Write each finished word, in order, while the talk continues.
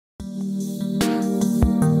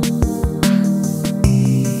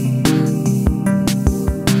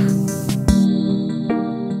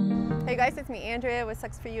guys, it's me Andrea with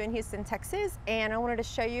Sucs For You in Houston, Texas, and I wanted to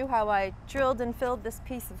show you how I drilled and filled this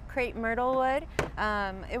piece of crepe myrtle wood.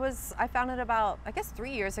 I found it about, I guess,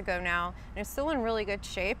 3 years ago now, and it's still in really good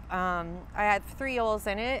shape. I had 3 holes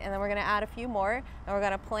in it, and then we're going to add a few more, and we're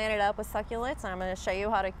going to plant it up with succulents, and I'm going to show you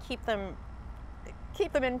how to keep them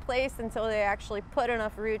in place until they actually put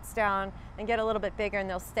enough roots down and get a little bit bigger, and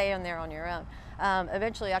they'll stay in there on your own.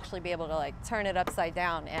 Eventually actually be able to like turn it upside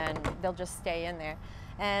down and they'll just stay in there.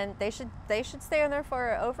 And they should stay in there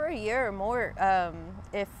for over a year or more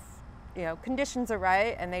if conditions are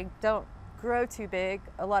right and they don't grow too big.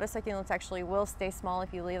 A lot of succulents actually will stay small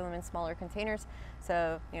if you leave them in smaller containers,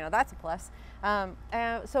 so that's a plus.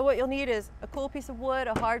 So what you'll need is a cool piece of wood,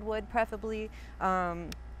 a hardwood preferably,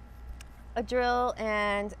 a drill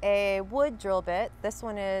and a wood drill bit. This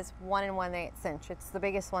one is 1 1/8 inch. It's the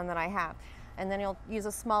biggest one that I have. And then you'll use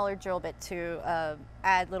a smaller drill bit to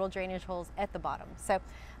add little drainage holes at the bottom. So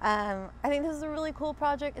I think this is a really cool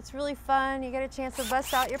project. It's really fun. You get a chance to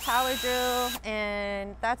bust out your power drill,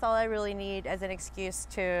 and that's all I really need as an excuse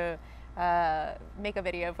to make a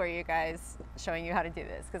video for you guys showing you how to do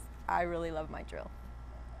this, because I really love my drill.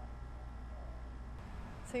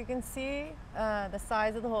 So you can see the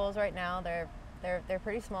size of the holes right now. They're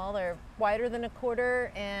pretty small. They're wider than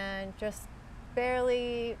 1/4 and just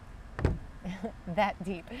barely that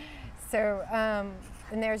deep. So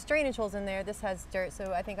and there's drainage holes in there. This has dirt,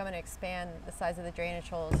 so I think I'm going to expand the size of the drainage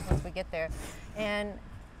holes once we get there. And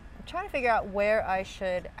I'm trying to figure out where I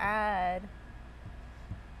should add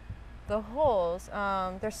the holes.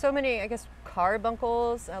 There's so many, I guess,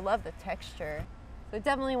 carbuncles. I love the texture. So I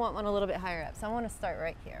definitely want one a little bit higher up. So I want to start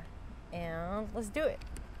right here. And let's do it.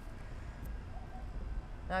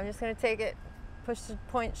 Now I'm just going to take it, push the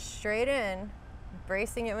point straight in,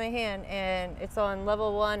 bracing it in my hand, and it's on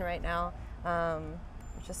level 1 right now.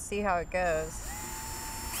 Just see how it goes.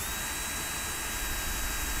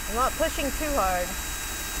 I'm not pushing too hard.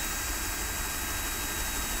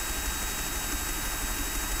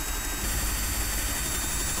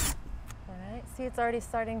 All right, see, it's already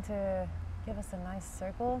starting to give us a nice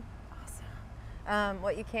circle. Awesome.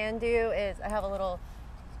 What you can do is, I have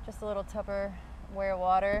just a little Tupperware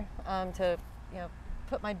water to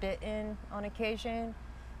put my bit in on occasion,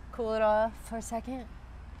 cool it off for a second,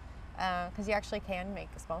 because you actually can make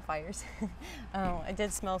small fires. I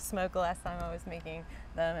did smell smoke last time I was making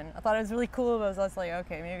them, and I thought it was really cool, but I was like,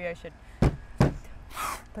 okay, maybe I should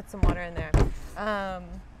put some water in there.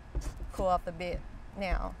 Cool off the bit.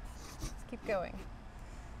 Now, let's keep going.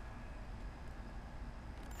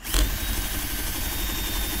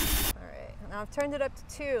 Now I've turned it up to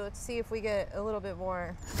 2. Let's see if we get a little bit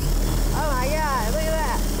more. Oh my God, look at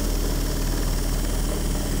that.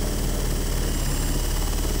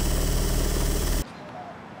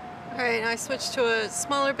 All right, now I switched to a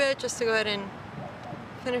smaller bit just to go ahead and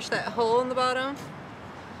finish that hole in the bottom.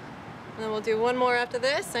 And then we'll do one more after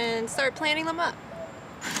this and start planting them up.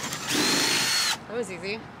 That was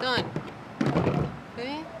easy. Done.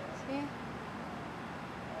 Okay, see?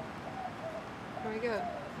 There we go.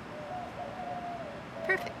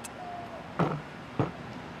 Perfect.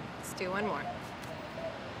 Let's do one more.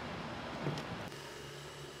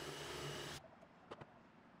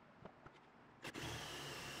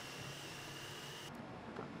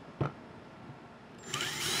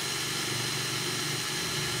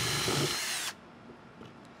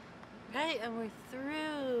 Right, and we're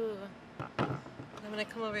through. I'm gonna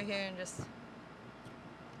come over here and just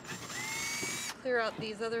clear out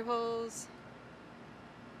these other holes.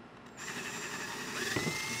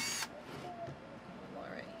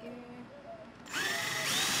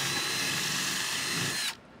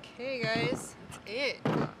 Okay guys, that's it.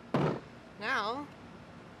 Now,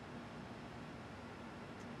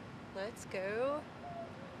 let's go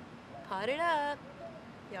pot it up.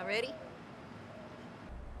 Y'all ready?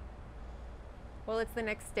 Well, it's the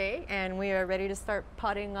next day and we are ready to start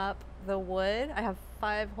potting up the wood. I have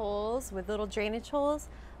 5 holes with little drainage holes,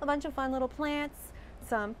 a bunch of fun little plants,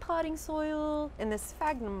 some potting soil, and this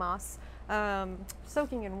sphagnum moss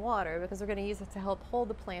soaking in water because we're going to use it to help hold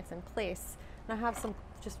the plants in place. And I have some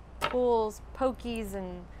just tools, pokies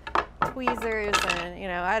and tweezers,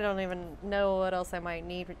 and I don't even know what else I might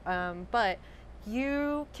need, but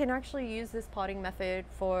you can actually use this potting method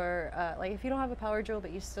for like if you don't have a power drill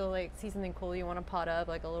but you still see something cool you want to pot up,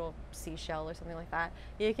 like a little seashell or something like that.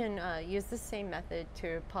 You can use the same method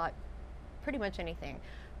to pot pretty much anything.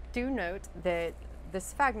 Do note that the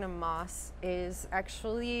sphagnum moss is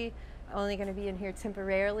actually only going to be in here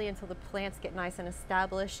temporarily until the plants get nice and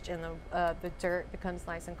established and the dirt becomes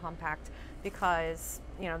nice and compact, because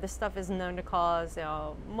this stuff is known to cause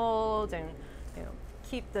mold and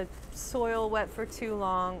keep the soil wet for too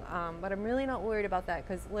long, but I'm really not worried about that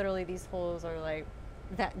because literally these holes are like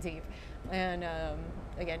that deep. And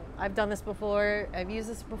again, I've done this before, I've used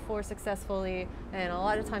this before successfully, and a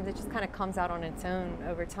lot of times it just kind of comes out on its own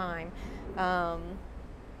over time. So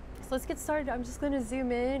let's get started. I'm just going to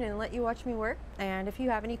zoom in and let you watch me work. And if you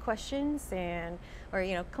have any questions or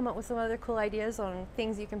you know, come up with some other cool ideas on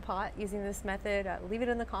things you can pot using this method, leave it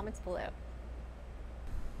in the comments below.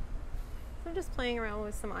 So I'm just playing around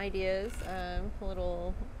with some ideas,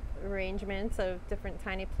 little arrangements of different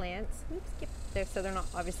tiny plants. Oops, skip there, so they're not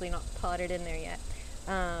obviously not potted in there yet.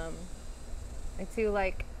 I do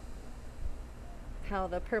like how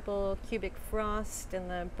the purple cubic frost and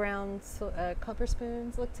the brown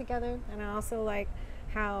Copperspoons look together, and I also like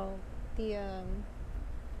how the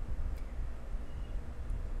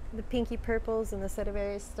pinky purples and the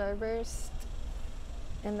Sedeveria Starburst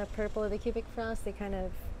and the purple of the cubic frost, they kind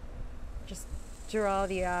of just draw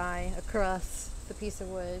the eye across the piece of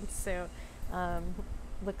wood. So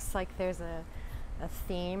looks like there's a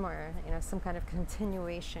theme, or you know, some kind of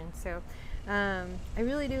continuation. So I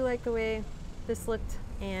really do like the way this looked,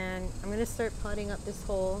 and I'm going to start potting up this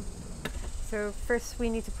hole. So first we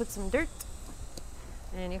need to put some dirt,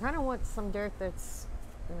 and you kind of want some dirt that's,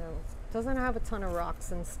 you know, doesn't have a ton of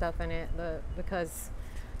rocks and stuff in it, because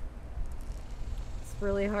it's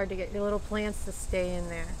really hard to get your little plants to stay in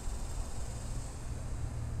there.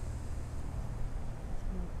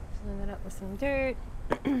 Fill that up with some dirt.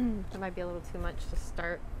 That might be a little too much to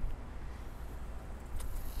start.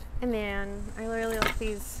 And then I really like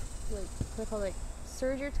these, like, they're called like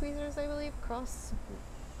serger tweezers, I believe.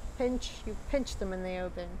 You pinch them and they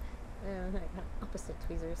open. Kind of opposite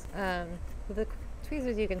tweezers. With the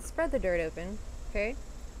tweezers, you can spread the dirt open. Okay,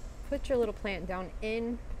 put your little plant down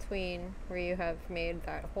in between where you have made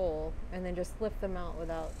that hole, and then just lift them out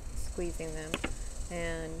without squeezing them.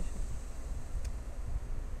 And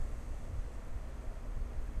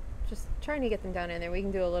just trying to get them down in there. We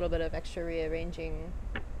can do a little bit of extra rearranging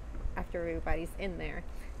after everybody's in there.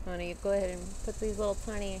 I'm going to go ahead and put these little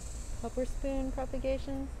tiny Copperspoon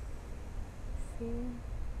propagations. See?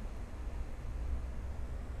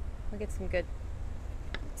 I'll get some good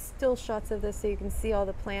still shots of this so you can see all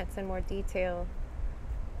the plants in more detail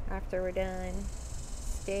after we're done.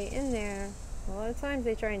 Stay in there. A lot of times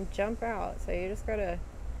they try and jump out, so you just gotta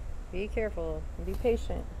be careful and be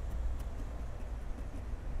patient.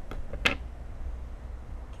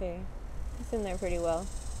 Okay, it's in there pretty well.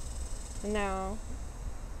 And now,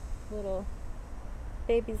 little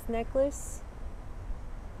baby's necklace.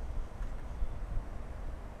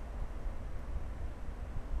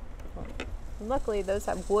 Luckily, those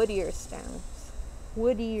have woodier stems.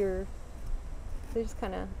 Woodier. They just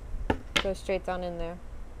kind of go straight down in there.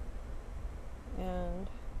 And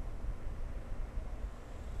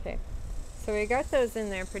okay, so we got those in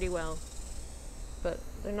there pretty well, but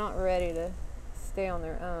they're not ready to stay on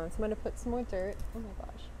their own. So I'm going to put some more dirt. Oh my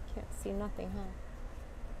gosh, can't see nothing, huh?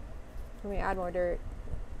 Let me add more dirt.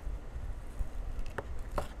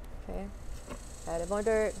 Okay, added more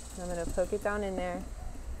dirt. I'm going to poke it down in there.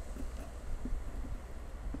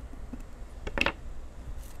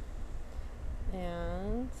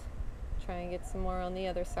 And try and get some more on the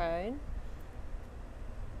other side.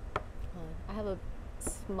 I have a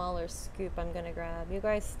smaller scoop I'm going to grab. You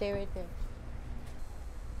guys stay right there.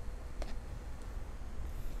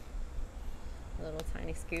 A little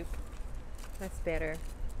tiny scoop. That's better.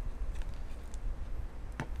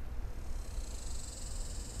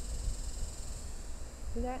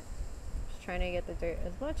 See that? Just trying to get the dirt,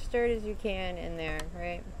 as much dirt as you can in there,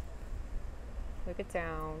 right? Poke it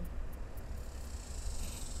down.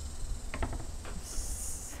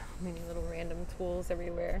 So many little random tools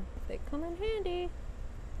everywhere. They come in handy.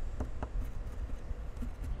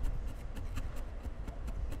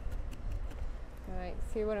 Alright,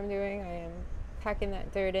 see what I'm doing? I am packing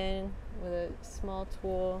that dirt in with a small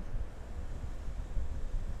tool,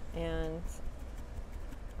 and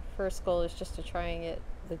first goal is just to try and get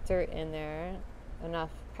the dirt in there enough,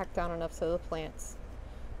 packed down enough so the plants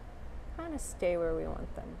kind of stay where we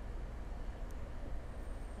want them.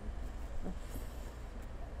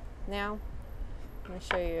 Now I'm going to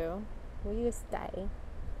show you. Will you stay?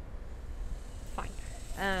 Fine.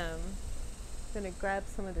 I'm going to grab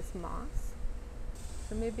some of this moss.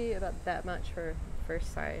 So maybe about that much for the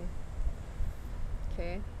first side.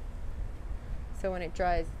 Okay. So when it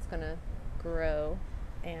dries, it's going to grow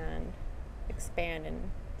and expand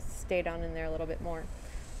and stay down in there a little bit more.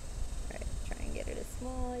 Alright, try and get it as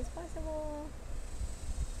small as possible.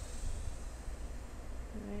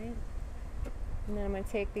 Alright. And then I'm going to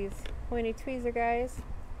take these pointy tweezer guys,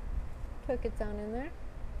 poke it down in there.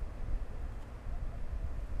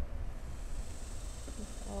 Just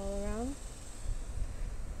all around.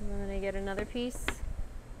 And then I get another piece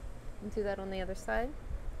and do that on the other side.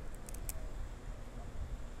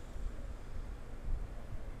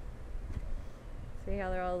 See how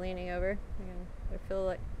they're all leaning over?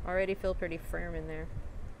 Already feel pretty firm in there.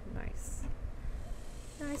 Nice.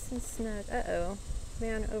 Nice and snug. Uh-oh.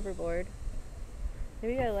 Man overboard.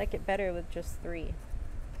 Maybe I like it better with just 3.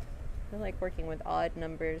 I like working with odd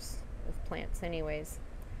numbers of plants anyways.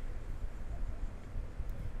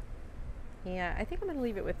 Yeah, I think I'm going to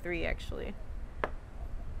leave it with 3 actually. I'm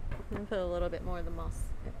going to put a little bit more of the moss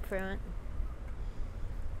up front.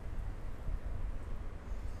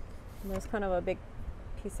 And there's kind of a big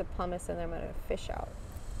piece of pumice and I'm going to fish out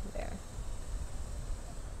there.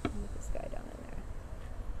 Put this guy down in there.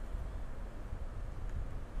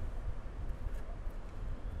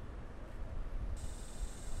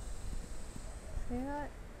 See that?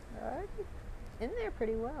 They're already in there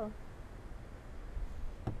pretty well.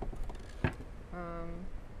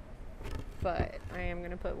 But I am going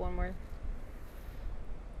to put one more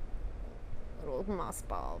little moss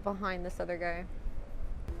ball behind this other guy.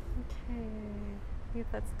 Okay, I think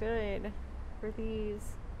that's good for these.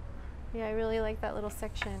 Yeah, I really like that little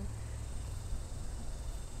section.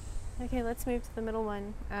 Okay, let's move to the middle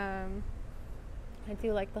one. I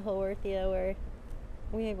do like the Haworthia where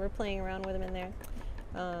we were playing around with them in there.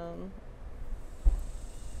 Let's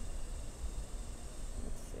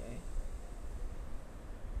see.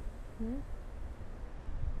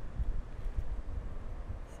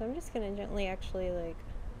 So I'm just gonna gently actually like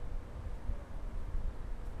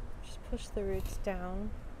just push the roots down.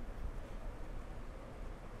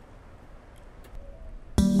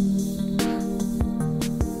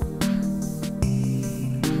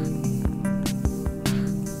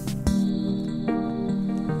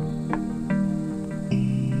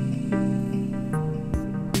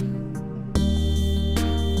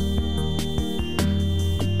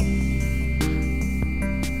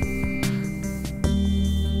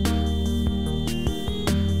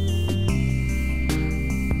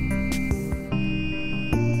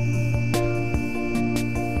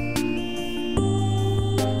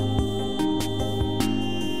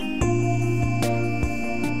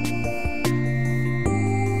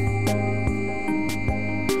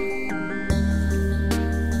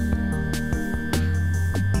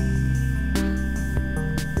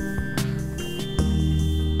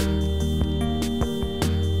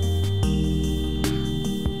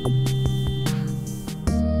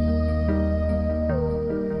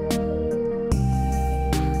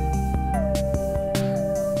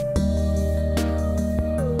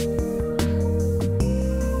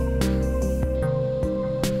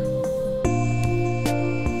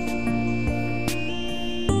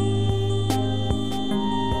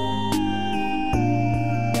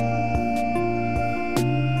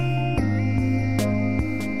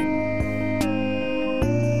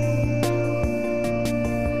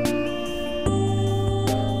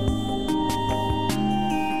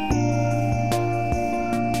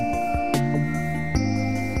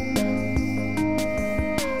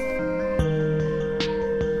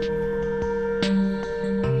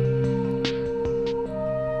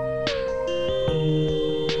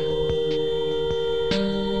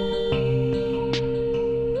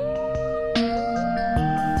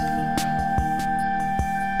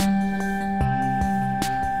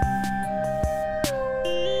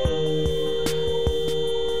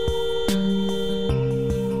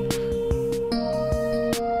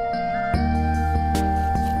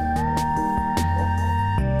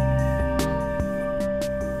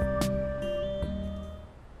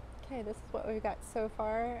 So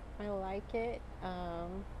far, I like it.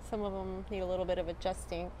 Some of them need a little bit of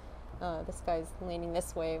adjusting. This guy's leaning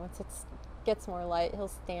this way. Once it gets more light, he'll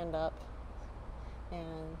stand up.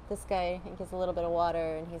 And this guy, he gets a little bit of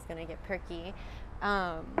water and he's gonna get perky.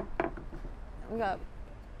 We got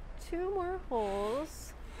 2 more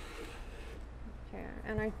holes. Okay.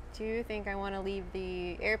 And I do think I want to leave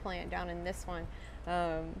the air plant down in this one.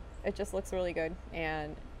 It just looks really good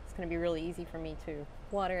and it's gonna be really easy for me to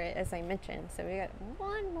water it, as I mentioned. So we got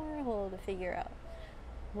 1 more hole to figure out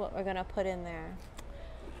what we're gonna put in there.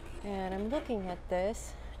 And I'm looking at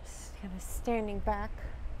this, just kind of standing back.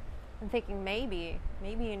 I'm thinking maybe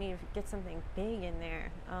you need to get something big in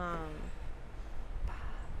there.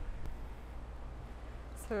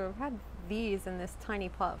 So I've had these in this tiny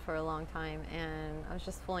pot for a long time, and I was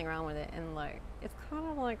just fooling around with it, and like it's kind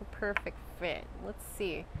of like a perfect fit. Let's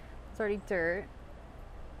see. It's already dirt.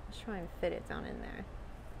 Let's try and fit it down in there.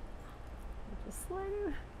 Just slide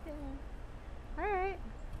it. Yeah. All right.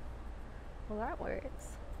 Well, that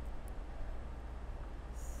works.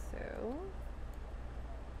 So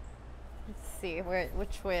let's see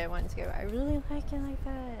which way I want to go. I really like it like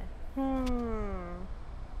that.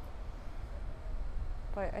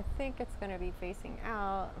 But I think it's gonna be facing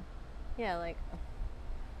out. Yeah, like,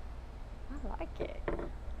 I like it.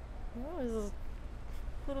 That was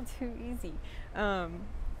a little too easy. Well,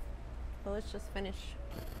 let's just finish.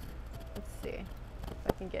 Let's see if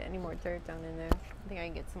I can get any more dirt down in there. I think I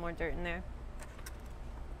can get some more dirt in there.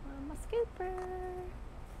 My scooper.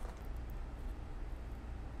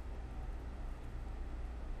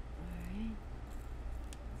 Alright.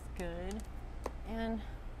 That's good. And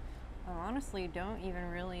I honestly don't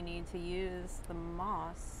even really need to use the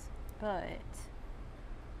moss, but I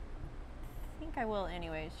think I will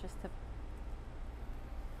anyways, just to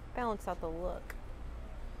balance out the look.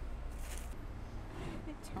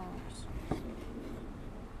 It turns. Okay.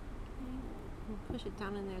 I'll push it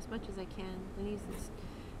down in there as much as I can. And use these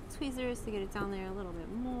tweezers to get it down there a little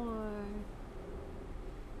bit more.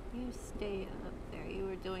 You stay up there. You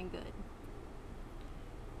were doing good.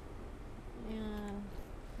 And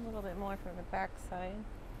a little bit more for the back side.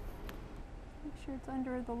 Make sure it's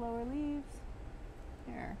under the lower leaves.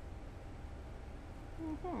 There.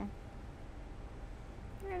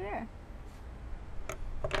 Right there.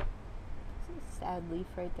 It's a sad leaf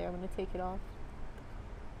right there. I'm going to take it off.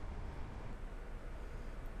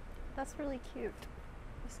 That's really cute.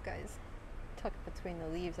 This guy's tucked between the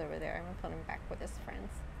leaves over there. I'm going to put him back with his friends.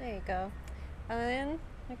 There you go. And then,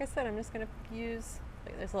 like I said, I'm just going to use,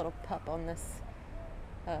 like, there's a little pup on this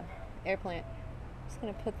air plant. I'm just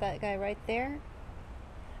going to put that guy right there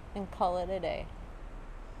and call it a day.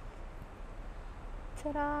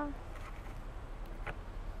 Ta-da!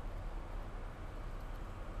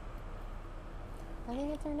 I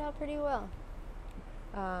think it turned out pretty well.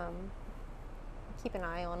 Keep an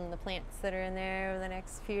eye on the plants that are in there over the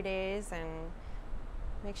next few days and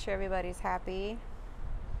make sure everybody's happy.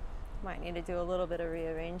 Might need to do a little bit of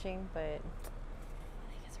rearranging, but I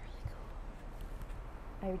think it's really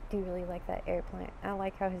cool. I do really like that air plant. I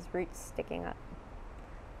like how his roots sticking up.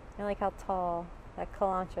 I like how tall that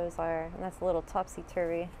Kalanchoes are, and that's a little Topsy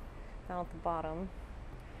Turvy down at the bottom.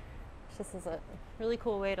 It's just is a really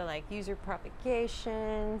cool way to like use your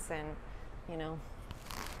propagations and, you know,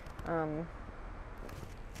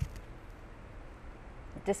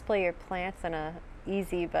 display your plants in a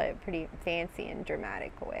easy but pretty fancy and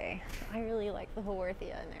dramatic way. I really like the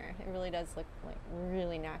Haworthia in there. It really does look like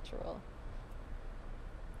really natural.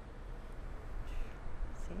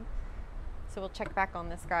 See? So we'll check back on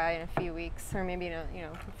this guy in a few weeks, or maybe in a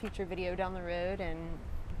future video down the road, and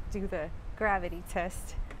do the gravity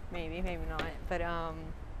test. Maybe not. But it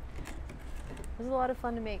was a lot of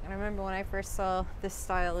fun to make. And I remember when I first saw this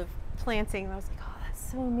style of planting, I was like, oh,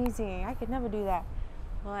 that's so amazing. I could never do that.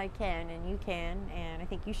 Well, I can, and you can, and I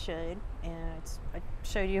think you should. And I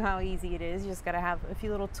showed you how easy it is. You just got to have a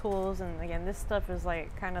few little tools. And again, this stuff is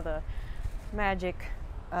like kind of the magic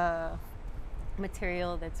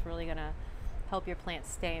material that's really going to help your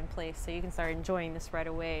plants stay in place, so you can start enjoying this right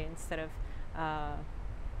away instead of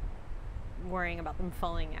worrying about them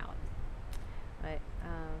falling out. But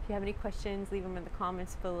if you have any questions, leave them in the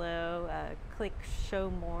comments below. Click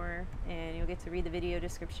show more and you'll get to read the video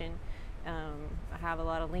description. I have a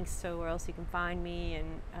lot of links to where else you can find me,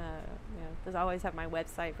 and there's always have my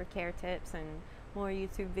website for care tips and more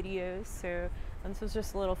YouTube videos. So this was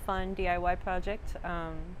just a little fun DIY project.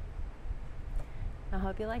 I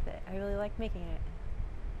hope you liked it. I really like making it.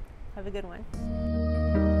 Have a good one.